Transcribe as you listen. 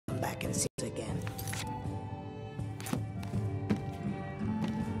back and see us again.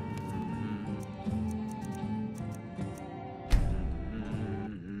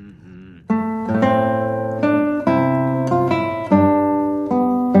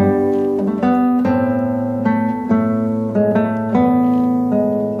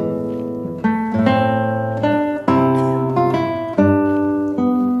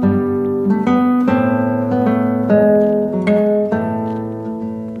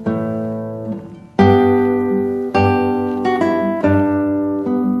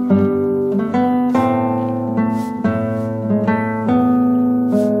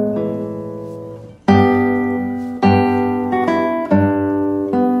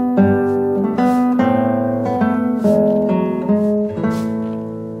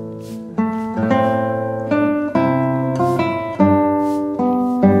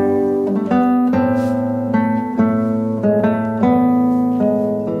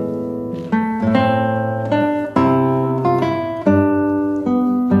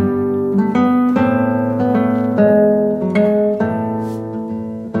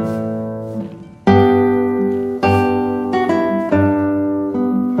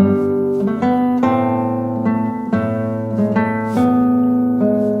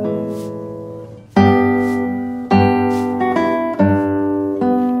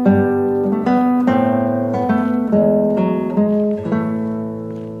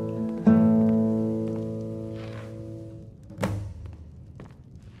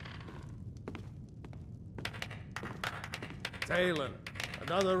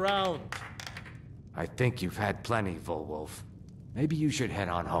 Another round. I think you've had plenty, Volwolf. Maybe you should head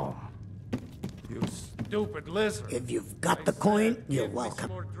on home. You stupid lizard. If you've got the coin, you're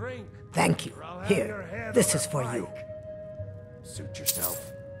welcome. Thank you. Here, this is for you. Suit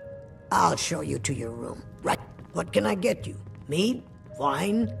yourself. I'll show you to your room. Right. What can I get you? Mead?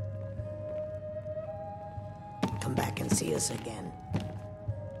 Wine? Come back and see us again.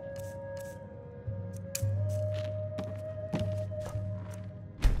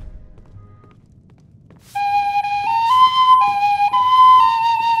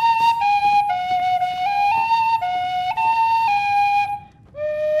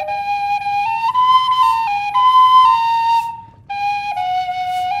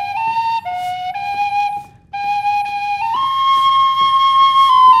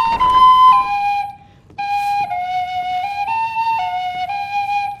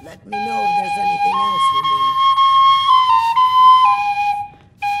 Let me know if there's anything else you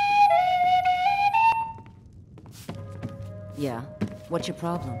need. Yeah? What's your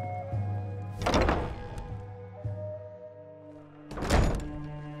problem?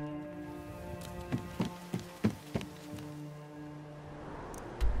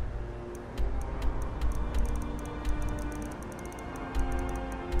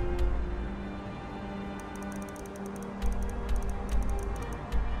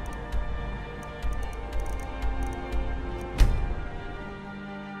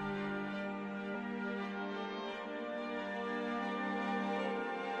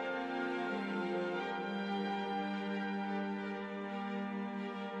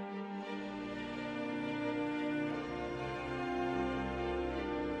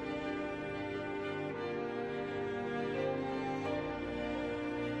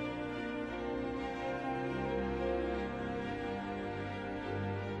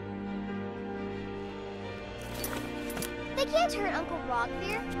 They can't hurt Uncle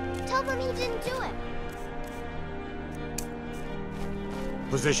Rogvir. Tell them he didn't do it.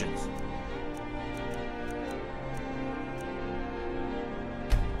 Positions.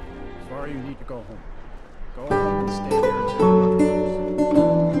 Sorry, you need to go home. Go home and stay here until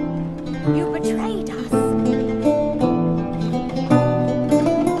You betrayed us.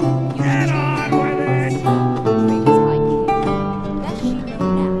 Get on with it! Betrayed his high king. Best she know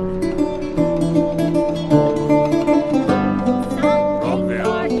now. Rogvir,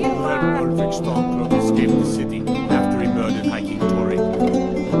 who helped Ulfric Stormcloak escape the city after he murdered High King Tori.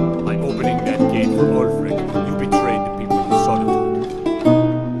 By opening that gate for Ulfric, you betrayed the people of Solitude.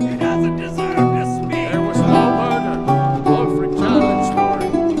 He doesn't deserve to speak! There was no murder.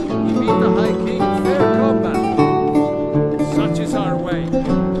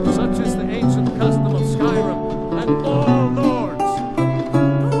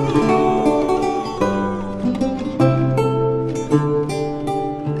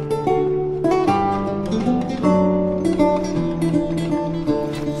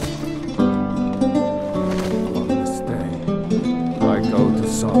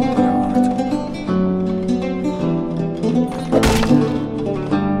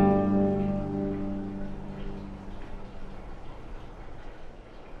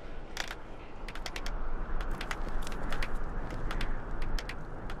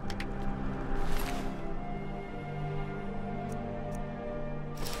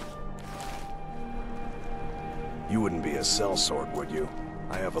 a sellsword, would you?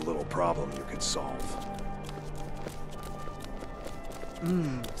 I have a little problem you could solve.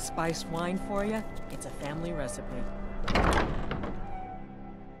 Spiced wine for you? It's a family recipe.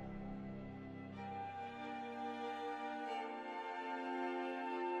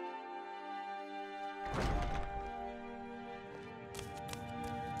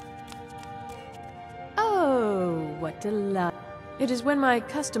 Oh, what delight. It is when my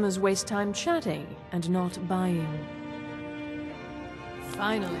customers waste time chatting and not buying.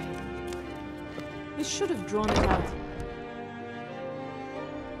 Finally. I should have drawn it out.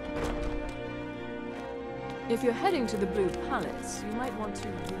 If you're heading to the Blue Palace, you might want to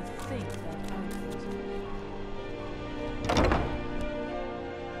rethink that outfit.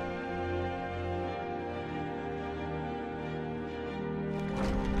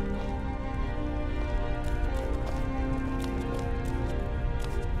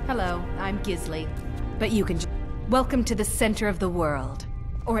 Hello, I'm Gisley. But you can welcome to the center of the world.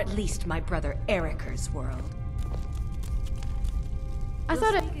 Or at least my brother Eriker's world.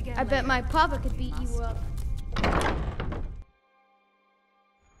 I bet my papa could beat you up.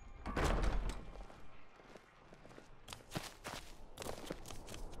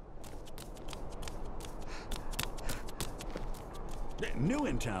 New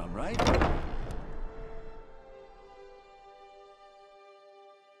in town, right?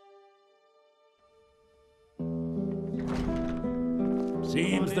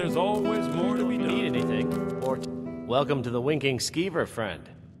 Seems there's always more to be done. Need anything? Or welcome to the Winking Skeever, friend.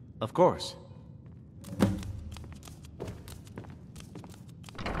 Of course.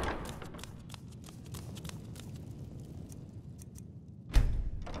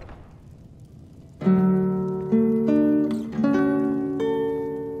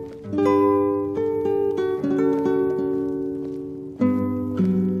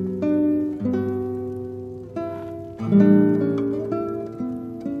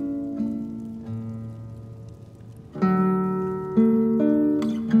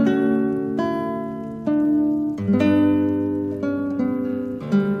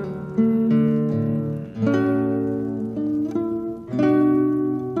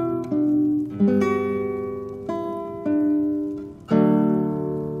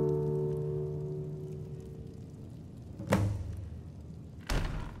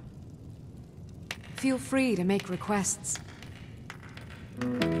 Feel free to make requests.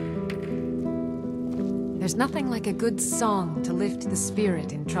 There's nothing like a good song to lift the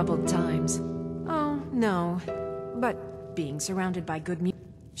spirit in troubled times. Oh, no. But being surrounded by good music...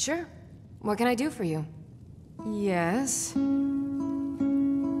 Sure. What can I do for you? Yes?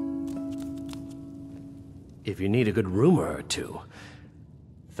 If you need a good rumor or two.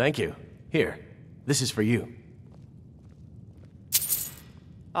 Thank you. Here, this is for you.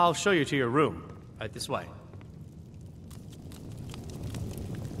 I'll show you to your room. Right this way.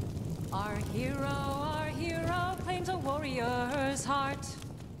 Our hero claims a warrior's heart.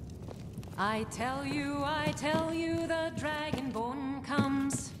 I tell you, the Dragonborn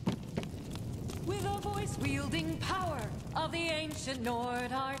comes. With a voice wielding power of the ancient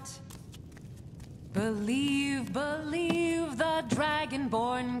Nord art. Believe, the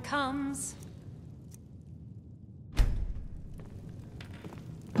Dragonborn comes.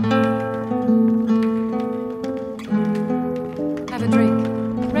 Have a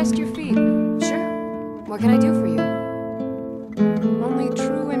drink. Rest your feet. Sure. What can I do for you? Only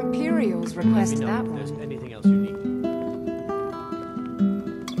true Imperials request that If there's one. anything else you need.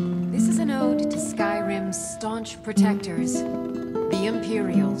 This is an ode to Skyrim's staunch protectors, the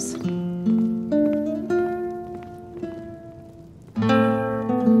Imperials.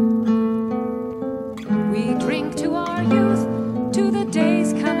 We drink to our youth, to the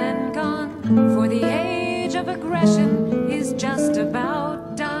days come and gone, for the age of aggression is just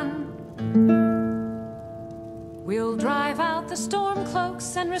about done. We'll drive out the storm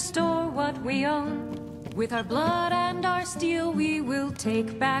cloaks and restore what we own. With our blood and our steel, we will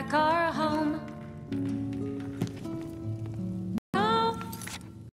take back our home.